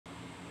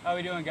How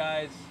we doing,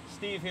 guys?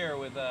 Steve here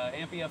with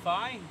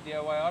AmpFI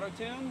DIY Auto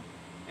Tune,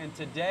 and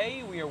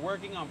today we are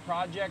working on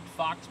Project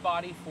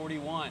Foxbody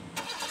 41.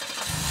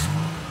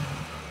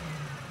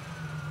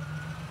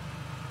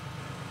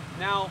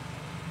 Now,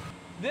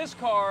 this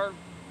car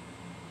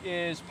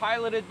is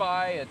piloted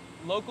by a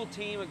local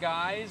team of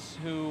guys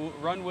who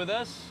run with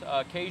us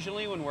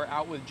occasionally when we're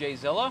out with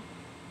Jayzilla,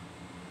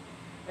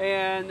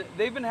 and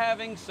they've been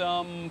having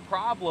some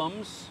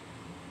problems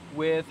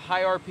with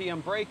high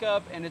RPM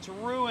breakup, and it's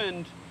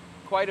ruined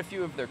quite a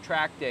few of their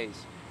track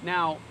days.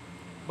 Now,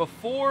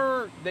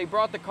 before they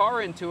brought the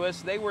car into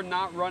us, they were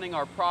not running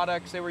our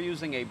products. They were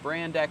using a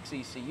Brand X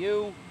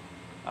ECU.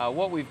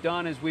 What we've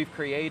done is we've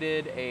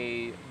created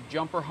a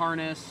jumper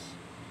harness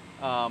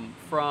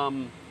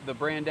from the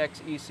Brand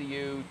X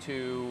ECU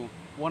to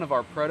one of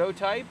our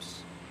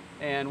prototypes.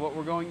 And what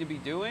we're going to be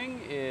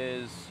doing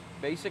is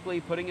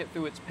basically putting it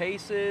through its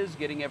paces,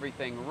 getting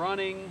everything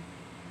running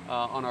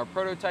on our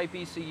prototype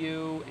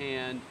ECU,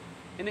 and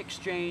in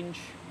exchange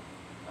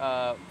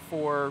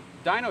for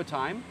dyno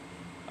time,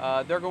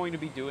 they're going to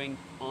be doing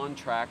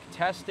on-track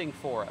testing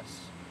for us.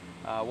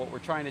 What we're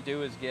trying to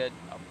do is get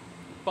a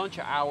bunch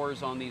of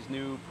hours on these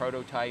new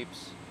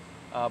prototypes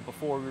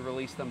before we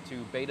release them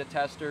to beta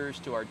testers,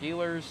 to our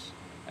dealers,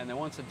 and then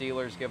once the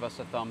dealers give us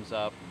a thumbs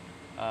up,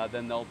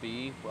 then they'll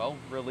be, well,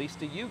 released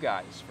to you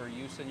guys for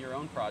use in your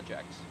own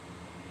projects.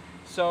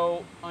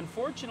 So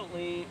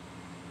unfortunately,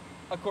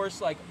 of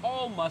course, like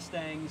all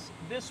Mustangs,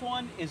 this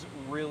one is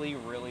really,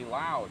 really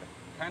loud,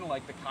 kind of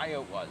like the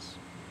Coyote was.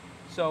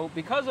 So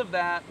because of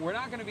that, we're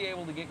not going to be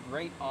able to get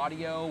great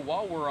audio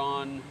while we're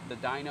on the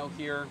dyno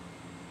here.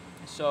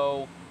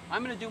 So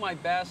I'm going to do my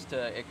best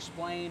to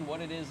explain what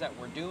it is that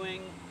we're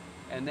doing,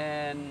 and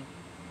then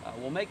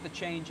we'll make the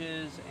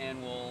changes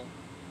and we'll,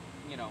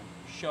 you know,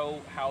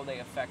 show how they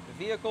affect the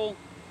vehicle.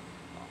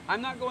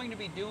 I'm not going to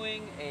be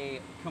doing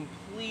a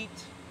complete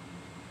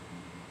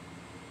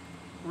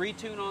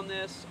retune on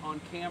this on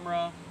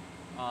camera.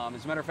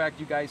 As a matter of fact,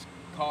 you guys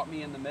caught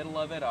me in the middle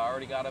of it. I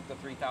already got up to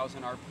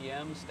 3,000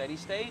 RPM steady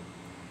state.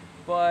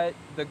 But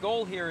the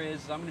goal here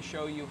is I'm going to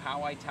show you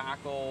how I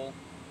tackle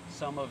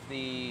some of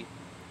the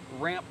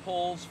ramp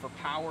pulls for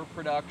power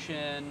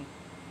production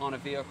on a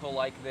vehicle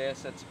like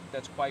this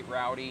that's quite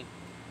rowdy.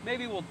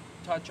 Maybe we'll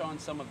touch on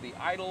some of the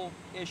idle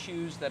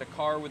issues that a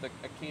car with a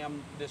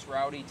cam this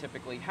rowdy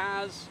typically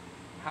has,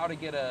 how to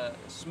get a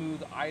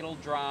smooth idle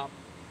drop,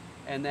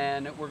 and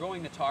then we're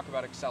going to talk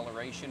about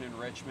acceleration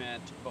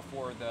enrichment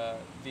before the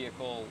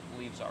vehicle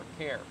leaves our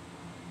care.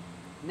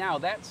 Now,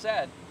 that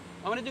said,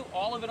 I'm going to do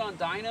all of it on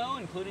dyno,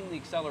 including the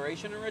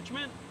acceleration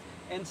enrichment,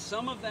 and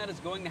some of that is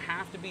going to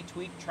have to be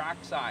tweaked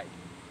trackside.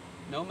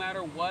 No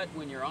matter what,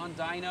 when you're on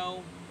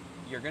dyno,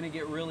 you're going to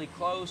get really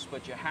close,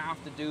 but you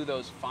have to do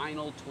those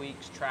final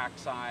tweaks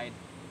trackside.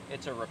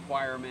 It's a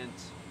requirement.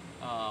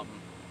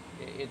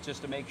 It's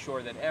just to make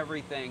sure that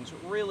everything's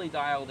really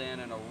dialed in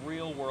a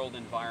real world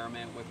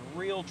environment with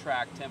real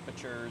track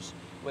temperatures,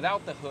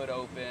 without the hood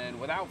open,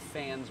 without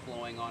fans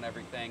blowing on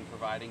everything,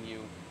 providing you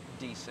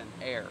decent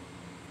air.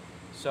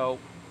 So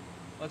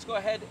let's go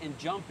ahead and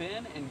jump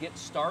in and get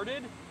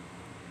started.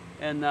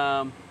 And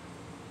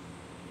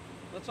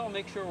let's all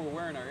make sure we're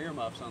wearing our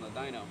earmuffs on the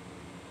dyno.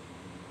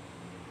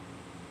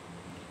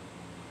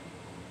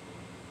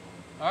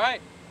 All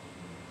right,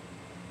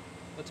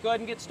 let's go ahead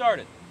and get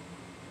started.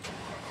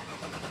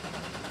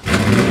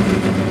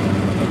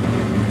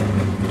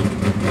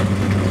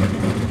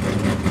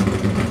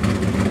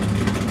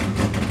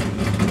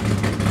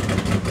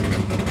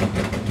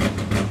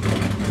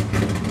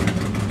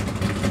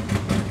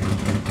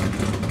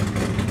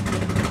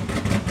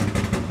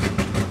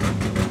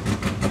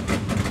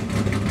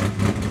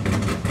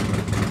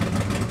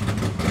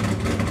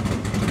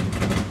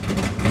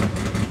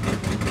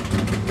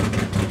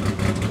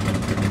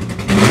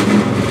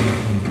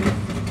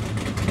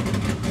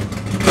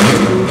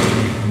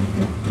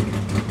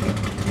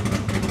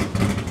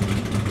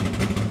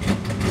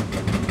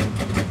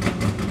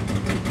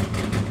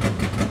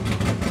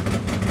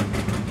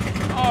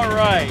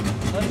 Alright,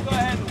 let's go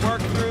ahead and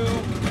work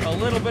through a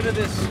little bit of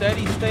this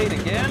steady state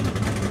again.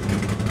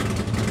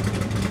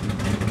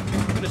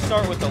 I'm going to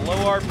start with the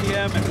low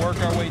RPM and work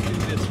our way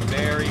through this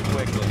very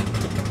quickly.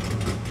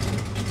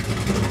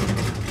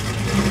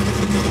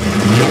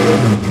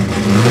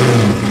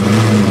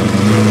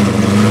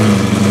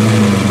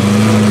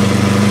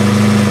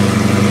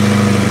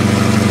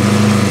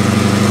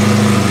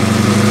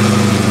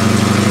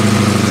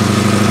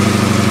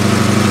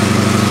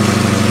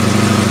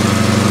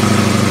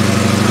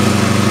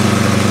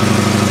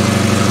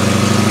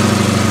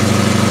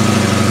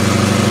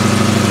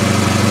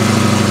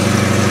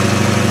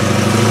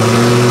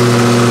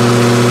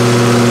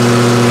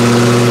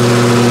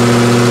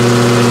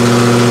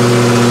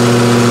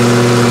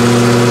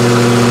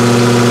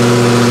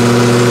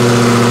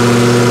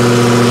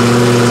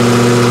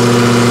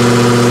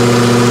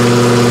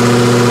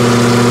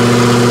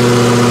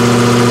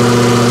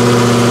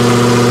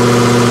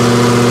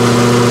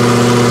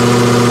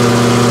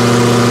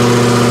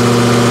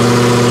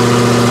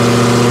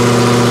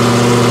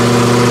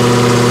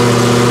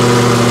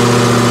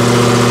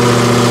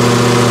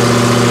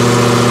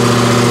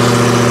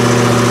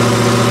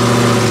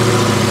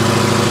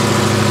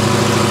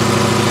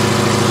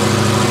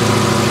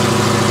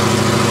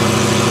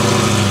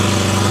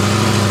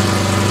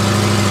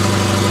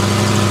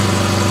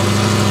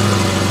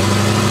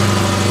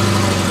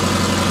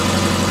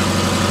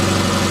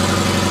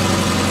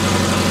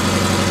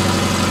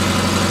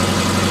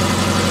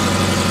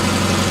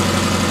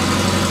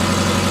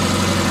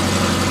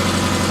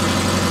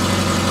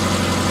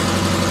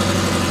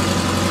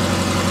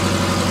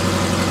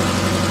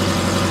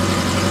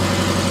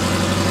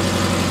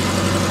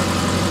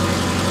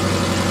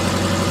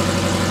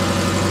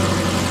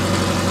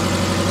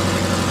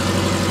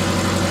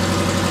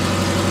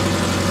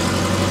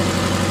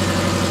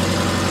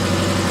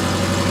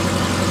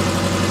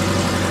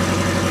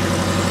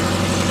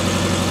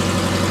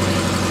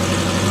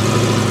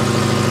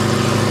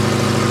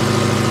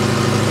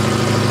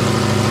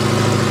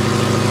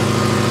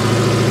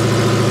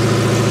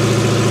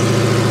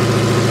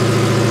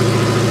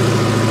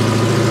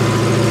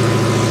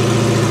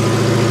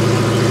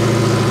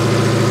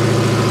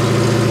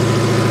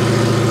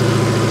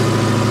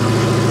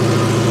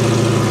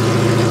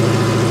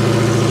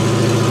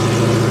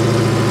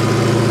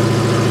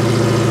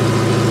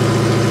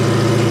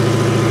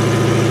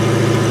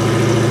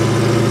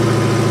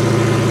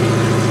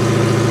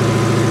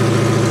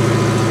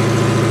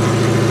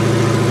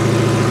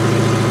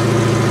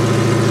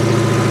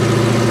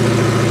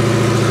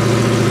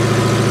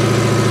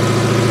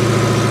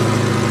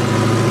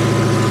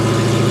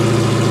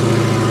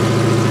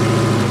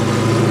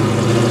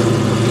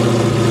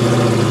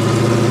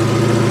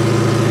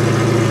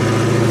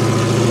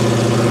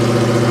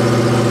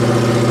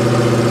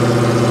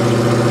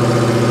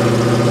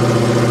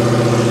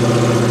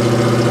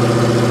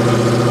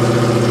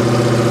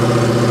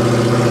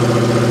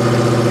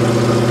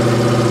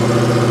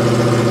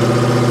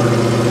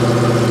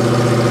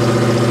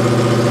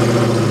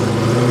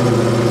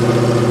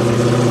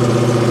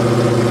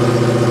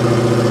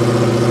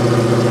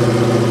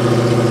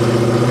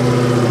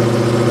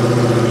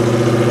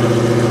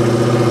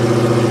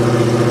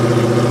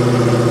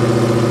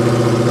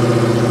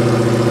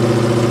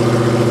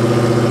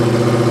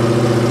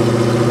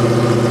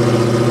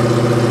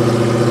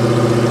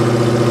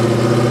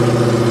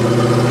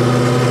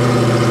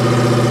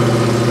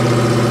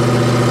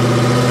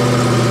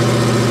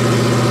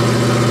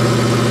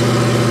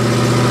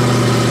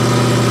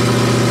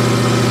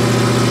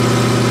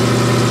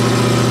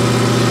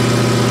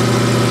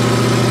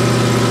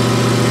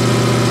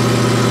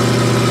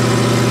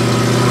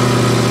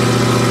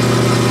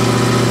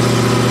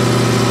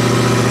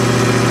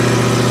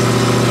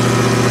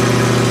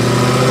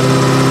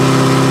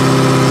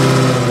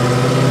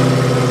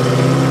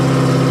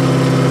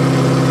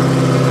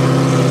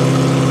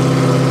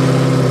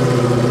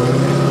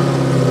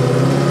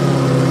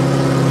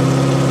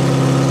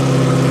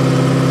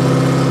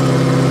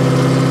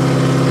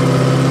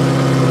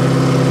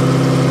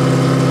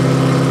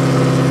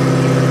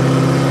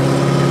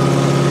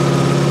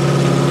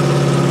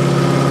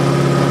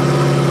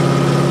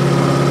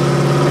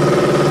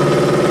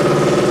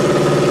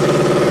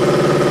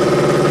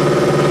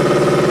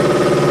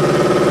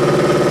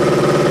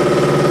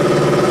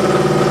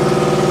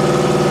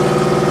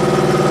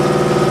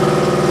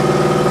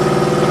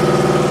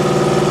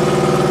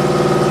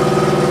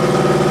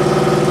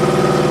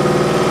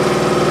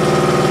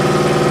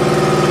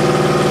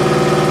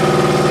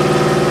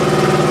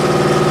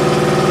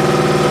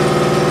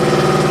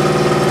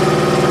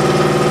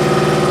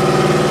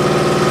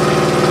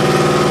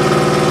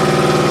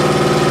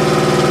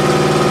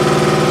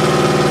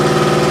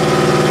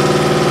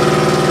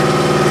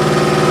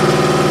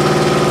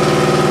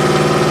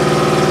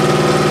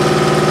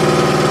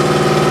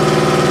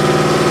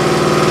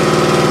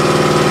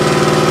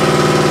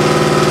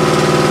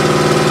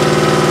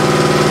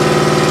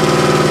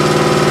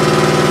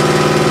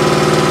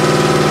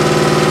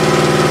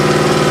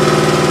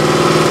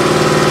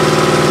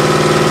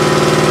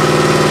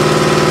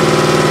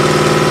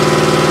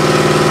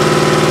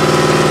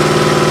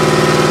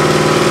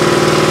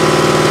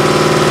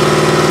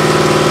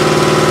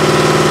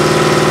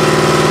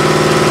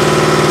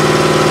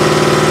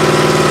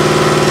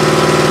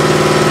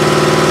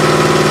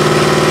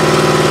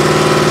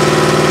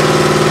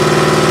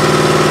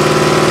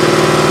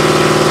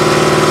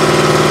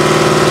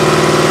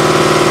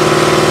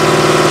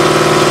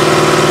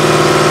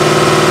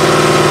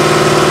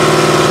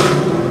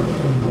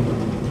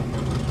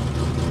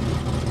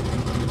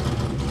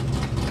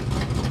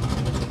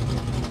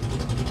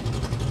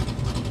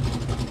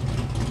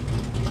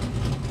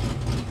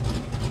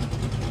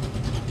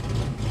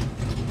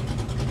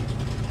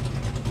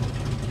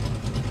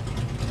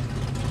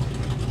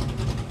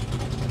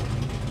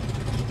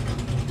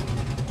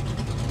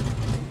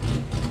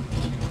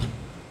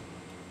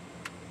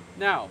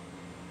 Now,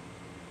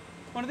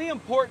 one of the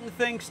important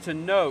things to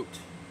note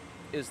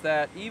is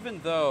that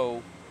even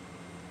though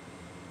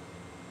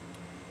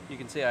you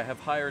can see I have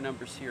higher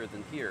numbers here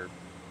than here,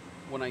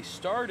 when I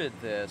started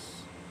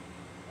this,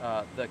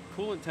 the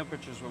coolant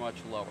temperatures were much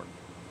lower.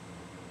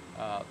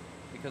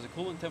 Because the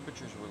coolant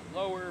temperatures were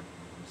lower,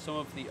 some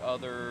of the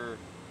other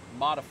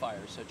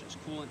modifiers, such as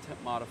coolant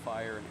temp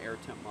modifier and air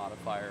temp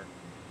modifier,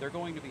 they're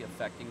going to be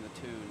affecting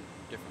the tune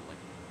differently.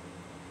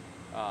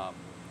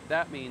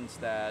 That means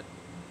that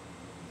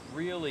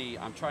really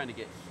I'm trying to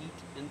get heat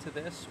into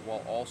this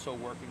while also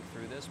working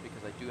through this,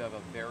 because I do have a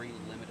very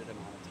limited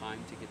amount of time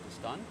to get this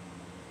done.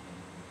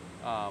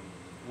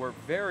 We're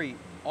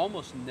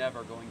almost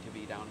never going to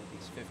be down at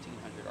these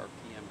 1500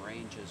 RPM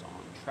ranges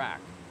on track.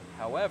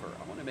 However,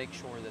 I want to make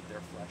sure that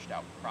they're fleshed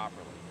out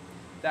properly.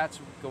 That's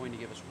going to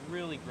give us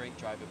really great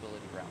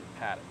drivability around the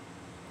paddock.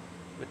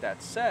 With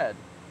that said,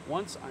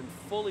 once I'm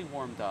fully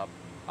warmed up,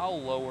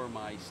 I'll lower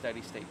my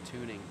steady state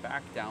tuning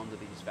back down to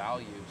these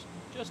values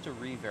just to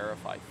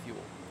re-verify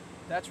fuel.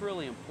 That's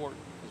really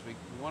important because we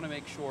want to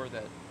make sure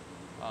that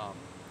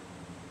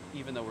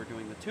even though we're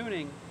doing the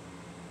tuning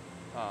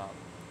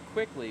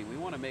quickly, we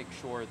want to make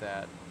sure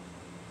that,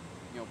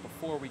 you know,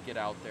 before we get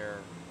out there,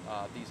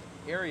 these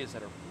areas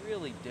that are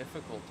really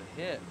difficult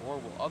to hit or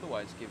will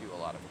otherwise give you a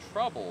lot of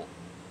trouble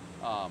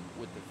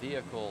with the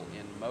vehicle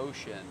in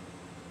motion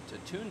to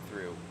tune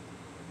through,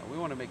 we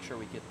want to make sure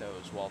we get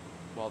those while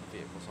the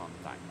vehicle's on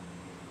the dyno.